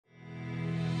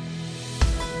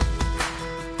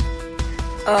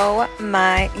Oh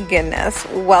my goodness.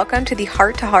 Welcome to the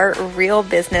Heart to Heart Real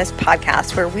Business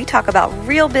podcast, where we talk about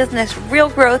real business, real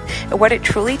growth, and what it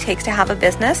truly takes to have a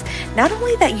business, not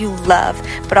only that you love,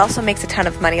 but also makes a ton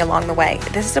of money along the way.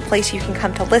 This is a place you can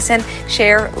come to listen,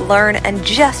 share, learn, and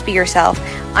just be yourself.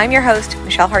 I'm your host,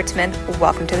 Michelle Hartzman.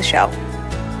 Welcome to the show.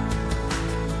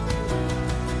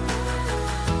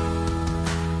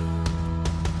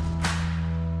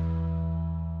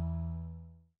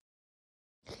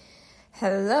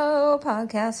 Hello,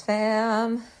 podcast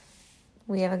fam.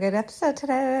 We have a good episode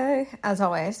today, as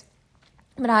always.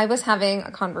 But I was having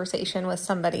a conversation with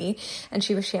somebody, and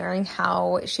she was sharing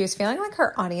how she was feeling like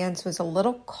her audience was a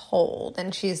little cold.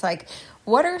 And she's like,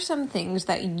 what are some things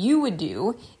that you would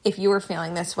do if you were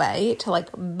feeling this way to like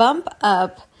bump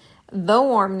up the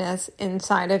warmness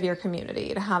inside of your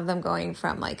community, to have them going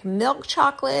from like milk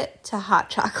chocolate to hot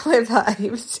chocolate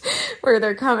vibes, where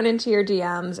they're coming into your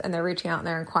DMs and they're reaching out and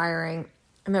they're inquiring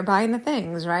and they're buying the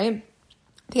things, right?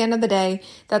 At the end of the day,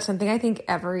 that's something I think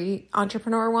every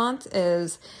entrepreneur wants,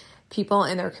 is people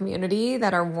in their community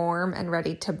that are warm and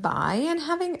ready to buy and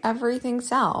having everything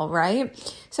sell, right?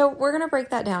 So we're going to break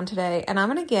that down today, and I'm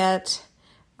going to get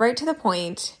right to the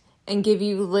point and give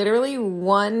you literally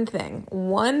one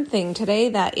thing today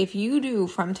that if you do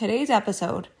from today's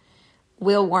episode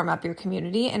will warm up your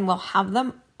community and will have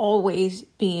them always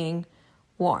being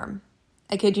warm.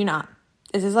 I kid you not.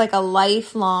 This is like a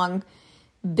lifelong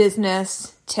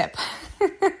business tip,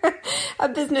 a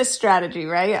business strategy,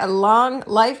 right? A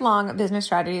lifelong business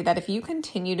strategy that if you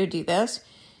continue to do this,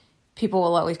 people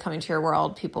will always come into your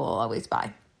world. People will always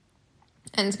buy.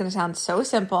 And it's going to sound so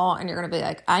simple, and you're going to be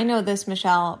like, I know this,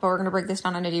 Michelle, but we're going to break this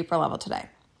down on a deeper level today.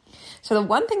 So the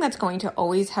one thing that's going to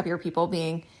always have your people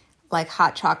being like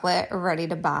hot chocolate ready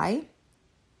to buy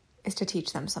is to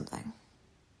teach them something.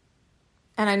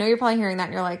 And I know you're probably hearing that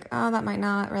and you're like, oh, that might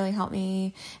not really help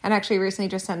me. And actually recently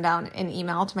just sent down an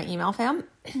email to my email fam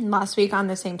last week on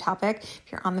the same topic.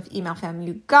 If you're on the email fam,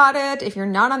 you got it. If you're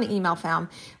not on the email fam,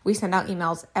 we send out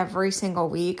emails every single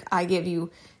week. I give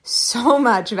you so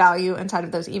much value inside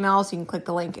of those emails. You can click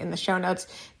the link in the show notes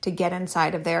to get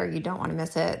inside of there. You don't want to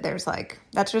miss it.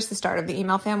 That's just the start of the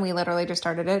email fam. We literally just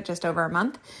started it just over a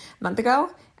month ago.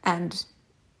 And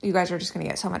you guys are just going to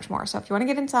get so much more. So if you want to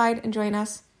get inside and join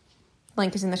us,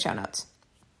 link is in the show notes.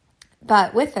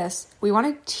 But with this, we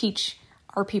want to teach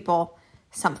our people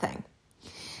something.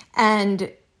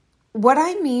 And what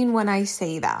I mean when I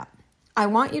say that, I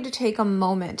want you to take a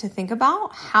moment to think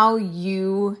about how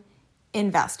you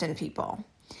invest in people.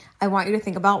 I want you to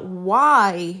think about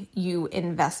why you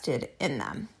invested in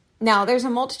them. Now, there's a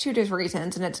multitude of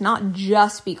reasons, and it's not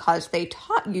just because they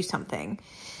taught you something,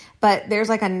 but there's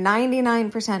like a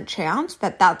 99% chance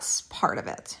that that's part of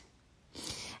it.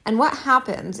 And what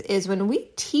happens is when we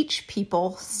teach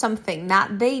people something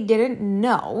that they didn't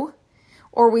know,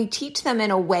 or we teach them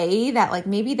in a way that like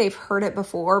maybe they've heard it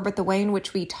before, but the way in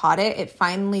which we taught it, it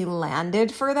finally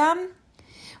landed for them.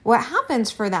 What happens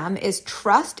for them is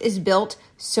trust is built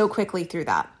so quickly through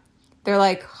that. They're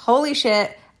like, holy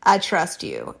shit, I trust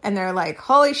you. And they're like,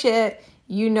 holy shit,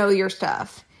 you know your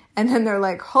stuff. And then they're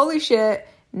like, holy shit,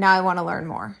 now I want to learn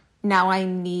more. Now I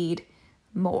need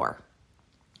more.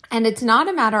 And it's not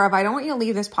a matter of, I don't want you to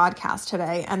leave this podcast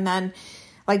today and then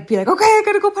like be like, okay, I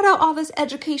got to go put out all this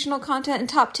educational content and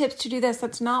top tips to do this.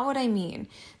 That's not what I mean.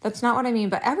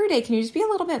 But every day, can you just be a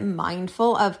little bit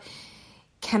mindful of,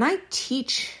 can I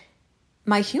teach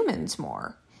my humans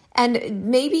more? And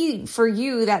maybe for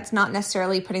you, that's not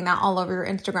necessarily putting that all over your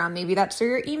Instagram. Maybe that's through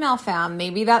your email fam.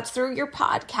 Maybe that's through your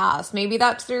podcast. Maybe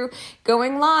that's through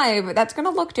going live. That's going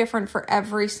to look different for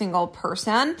every single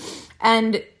person.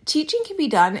 And teaching can be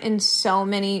done in so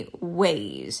many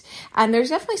ways. And there's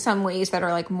definitely some ways that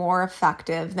are like more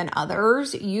effective than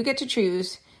others. You get to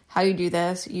choose how you do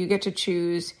this. You get to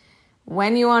choose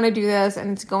when you want to do this.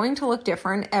 And it's going to look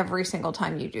different every single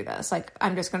time you do this. Like,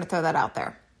 I'm just going to throw that out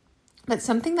there. But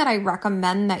something that I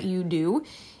recommend that you do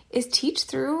is teach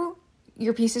through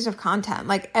your pieces of content.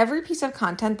 Like every piece of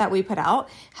content that we put out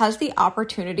has the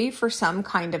opportunity for some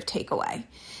kind of takeaway.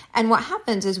 And what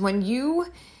happens is when you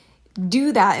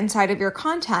do that inside of your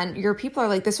content, your people are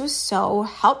like, this was so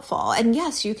helpful. And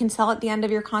yes, you can sell at the end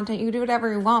of your content. You can do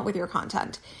whatever you want with your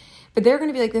content. But they're going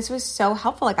to be like, this was so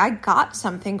helpful. Like I got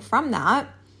something from that.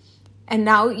 And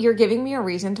now you're giving me a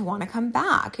reason to want to come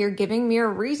back. You're giving me a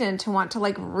reason to want to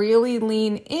like really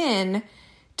lean in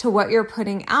to what you're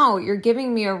putting out. You're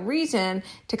giving me a reason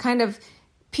to kind of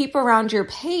peep around your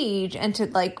page and to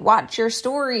like watch your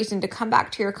stories and to come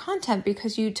back to your content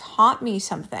because you taught me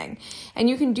something. And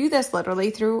you can do this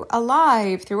literally through a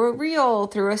live, through a reel,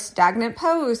 through a stagnant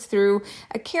post, through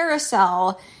a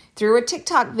carousel, through a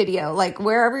TikTok video, like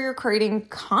wherever you're creating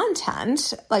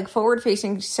content, like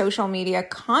forward-facing social media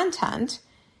content.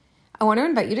 I want to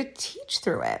invite you to teach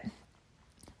through it.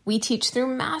 We teach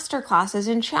through masterclasses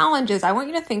and challenges. I want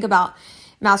you to think about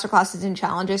masterclasses and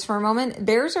challenges for a moment.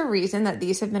 There's a reason that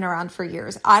these have been around for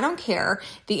years. I don't care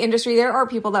the industry. There are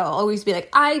people that will always be like,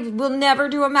 I will never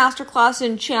do a masterclass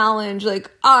and challenge.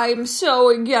 Like, I'm so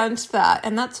against that.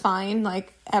 And that's fine.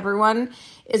 Like, everyone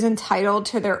is entitled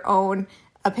to their own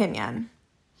opinion.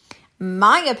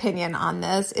 My opinion on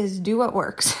this is do what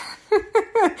works.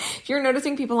 If you're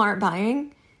noticing people aren't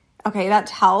buying, okay, that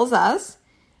tells us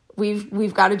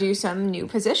we've got to do some new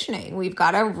positioning. We've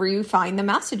got to refine the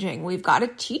messaging. We've got to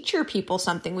teach your people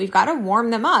something. We've got to warm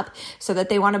them up so that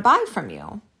they want to buy from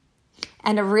you.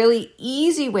 And a really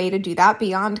easy way to do that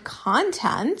beyond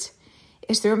content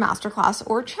is through a masterclass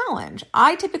or challenge.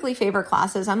 I typically favor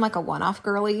classes. I'm like a one-off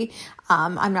girly.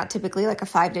 I'm not typically like a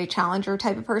 5-day challenger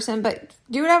type of person, but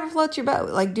do whatever floats your boat.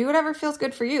 Like, do whatever feels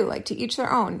good for you. Like, to each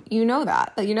their own. You know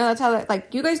that. Like, you know that's how that,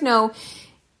 like, you guys know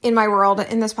in my world,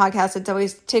 in this podcast, it's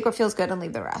always take what feels good and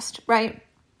leave the rest, right?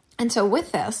 And so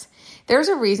with this, there's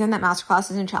a reason that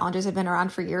masterclasses and challenges have been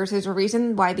around for years. There's a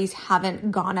reason why these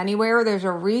haven't gone anywhere. There's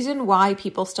a reason why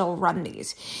people still run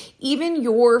these. Even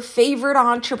your favorite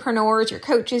entrepreneurs, your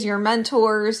coaches, your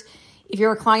mentors, if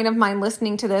you're a client of mine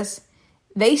listening to this,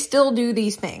 they still do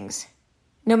these things.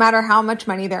 No matter how much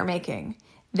money they're making,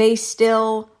 they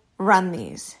still run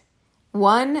these.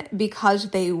 1, because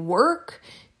they work.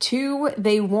 2,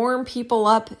 they warm people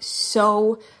up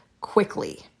so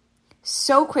quickly.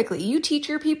 So quickly. You teach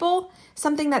your people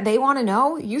something that they want to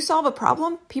know. You solve a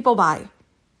problem, people buy.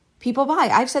 People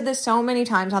buy. I've said this so many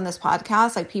times on this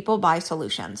podcast, like people buy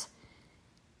solutions.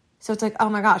 So it's like, oh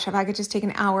my gosh, if I could just take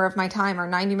an hour of my time or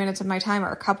 90 minutes of my time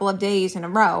or a couple of days in a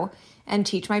row and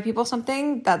teach my people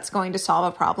something that's going to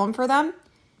solve a problem for them,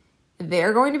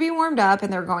 they're going to be warmed up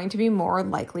and they're going to be more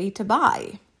likely to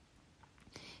buy.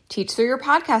 Teach through your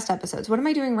podcast episodes. What am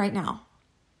I doing right now?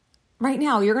 Right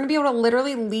now, you're going to be able to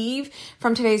literally leave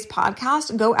from today's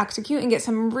podcast, go execute, and get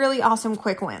some really awesome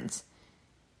quick wins.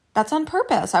 That's on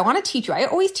purpose. I want to teach you. I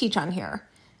always teach on here.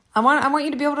 I want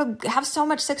you to be able to have so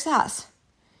much success.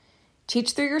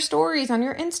 Teach through your stories on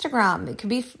your Instagram. It could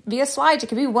be via slides. It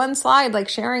could be one slide, like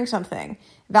sharing something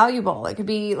valuable. It could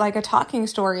be like a talking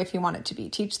story if you want it to be.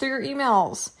 Teach through your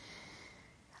emails.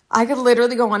 I could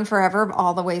literally go on forever of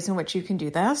all the ways in which you can do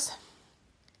this.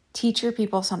 Teach your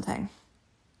people something.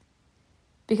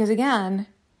 Because again,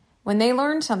 when they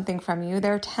learn something from you,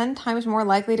 they're 10 times more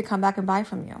likely to come back and buy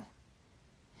from you.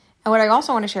 And what I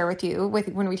also want to share with you,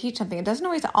 when we teach something, it doesn't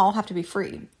always all have to be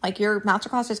free. Like your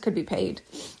masterclasses could be paid.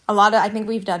 I think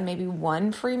we've done maybe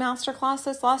one free masterclass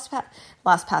this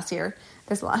past year.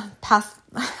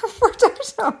 Worked out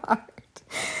so hard.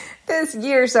 This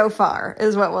year so far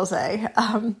is what we'll say.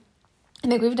 I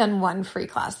think we've done one free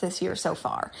class this year so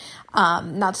far.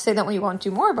 Not to say that we won't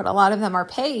do more, but a lot of them are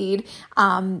paid.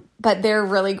 But they're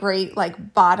really great,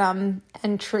 like bottom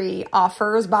entry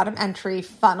offers, bottom entry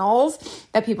funnels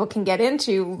that people can get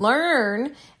into,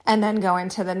 learn, and then go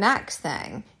into the next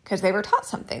thing because they were taught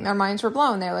something. Their minds were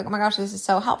blown. They're like, oh my gosh, this is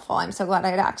so helpful. I'm so glad I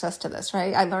had access to this,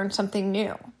 right? I learned something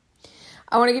new.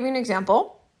 I want to give you an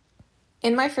example.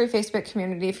 In my free Facebook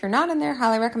community, if you're not in there,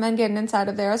 highly recommend getting inside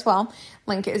of there as well.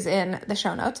 Link is in the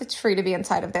show notes. It's free to be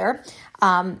inside of there.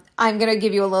 I'm going to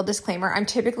give you a little disclaimer. I'm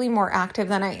typically more active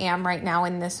than I am right now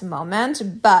in this moment,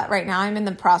 but right now I'm in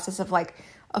the process of like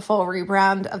a full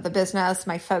rebrand of the business.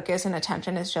 My focus and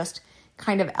attention is just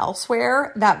kind of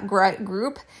elsewhere. That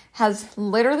group has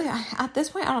literally, at this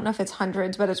point, I don't know if it's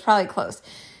hundreds, but it's probably close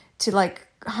to like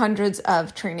hundreds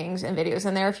of trainings and videos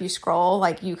in there. If you scroll,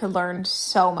 like you could learn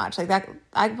so much like that.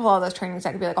 I could pull all those trainings.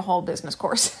 That could be like a whole business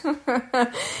course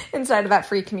inside of that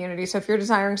free community. So if you're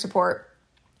desiring support,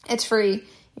 it's free.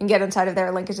 You can get inside of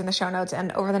there. Link is in the show notes.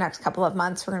 And over the next couple of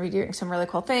months, we're going to be doing some really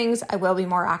cool things. I will be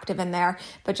more active in there,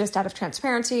 but just out of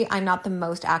transparency, I'm not the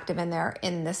most active in there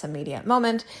in this immediate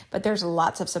moment, but there's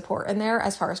lots of support in there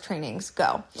as far as trainings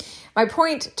go. My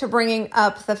point to bringing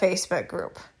up the Facebook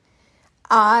group,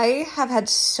 I have had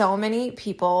so many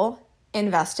people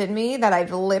invest in me that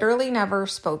I've literally never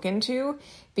spoken to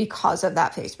because of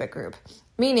that Facebook group.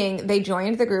 Meaning they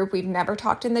joined the group. We've never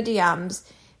talked in the DMs.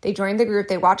 They joined the group.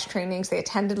 They watched trainings. They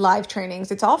attended live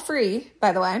trainings. It's all free,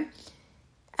 by the way.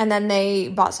 And then they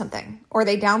bought something or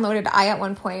they downloaded. At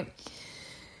one point,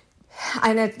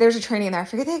 there's a training in there. I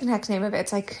forget the exact name of it.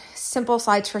 It's like simple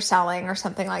slides for selling or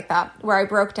something like that, where I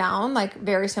broke down like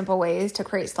very simple ways to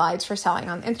create slides for selling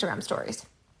on Instagram stories.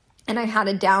 And I had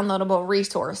a downloadable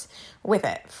resource with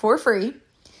it for free.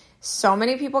 So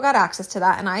many people got access to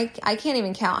that. And I can't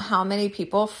even count how many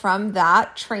people from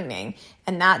that training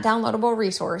and that downloadable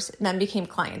resource then became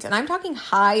clients. And I'm talking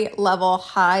high level,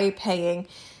 high paying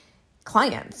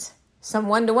clients. Some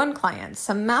one-to-one clients,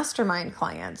 some mastermind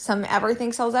clients, some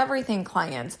everything sells everything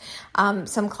clients,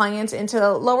 some clients into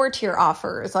lower tier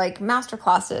offers like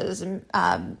masterclasses,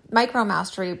 micro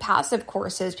mastery, passive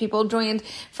courses. People joined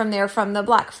from there from the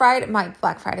my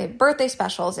Black Friday birthday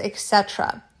specials,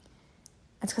 etc.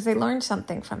 It's because they learned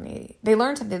something from me. They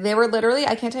learned something. They were literally,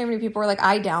 I can't tell you how many people were like,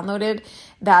 I downloaded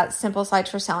that Simple Slides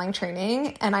for Selling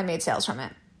training and I made sales from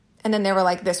it. And then they were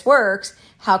like, this works.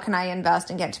 How can I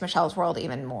invest and get into Michelle's world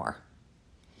even more?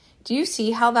 Do you see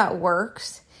how that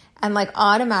works? And like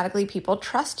automatically people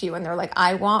trust you and they're like,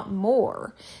 I want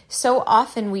more. So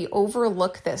often we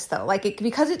overlook this though,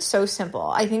 because it's so simple.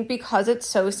 I think because it's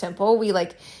so simple, we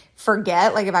like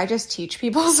forget, like if I just teach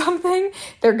people something,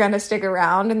 they're going to stick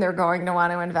around and they're going to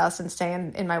want to invest and stay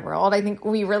in my world. I think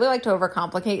we really like to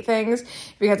overcomplicate things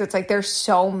because it's like there's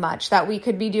so much that we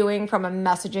could be doing from a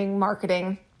messaging,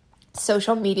 marketing,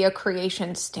 social media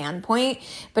creation standpoint,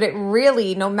 but it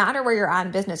really, no matter where you're at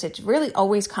in business, it really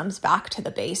always comes back to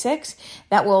the basics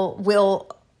that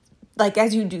will like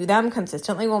as you do them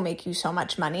consistently will make you so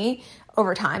much money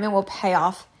over time and will pay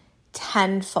off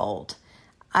tenfold.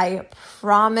 I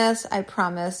promise.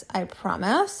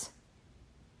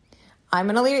 I'm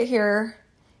going to leave it here.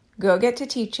 Go get to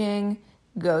teaching,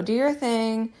 go do your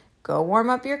thing. Go warm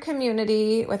up your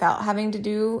community without having to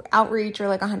do outreach or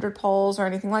like 100 polls or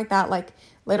anything like that. Like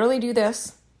literally do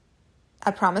this.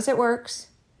 I promise it works.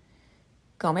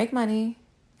 Go make money.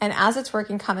 And as it's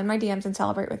working, come in my DMs and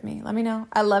celebrate with me. Let me know.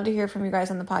 I love to hear from you guys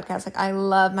on the podcast. Like I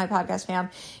love my podcast fam.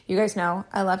 You guys know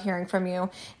I love hearing from you.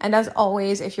 And as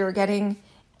always, if you're getting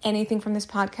anything from this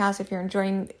podcast, if you're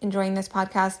enjoying this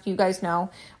podcast, you guys know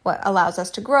what allows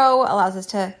us to grow, allows us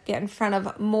to get in front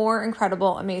of more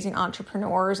incredible, amazing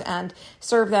entrepreneurs and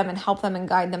serve them and help them and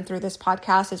guide them through this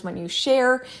podcast is when you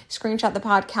share, screenshot the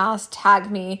podcast,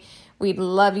 tag me. We'd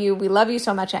love you. We love you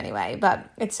so much anyway, but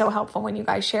it's so helpful when you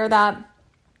guys share that.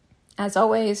 As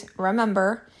always,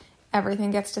 remember,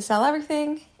 everything gets to sell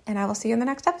everything, and I will see you in the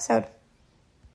next episode.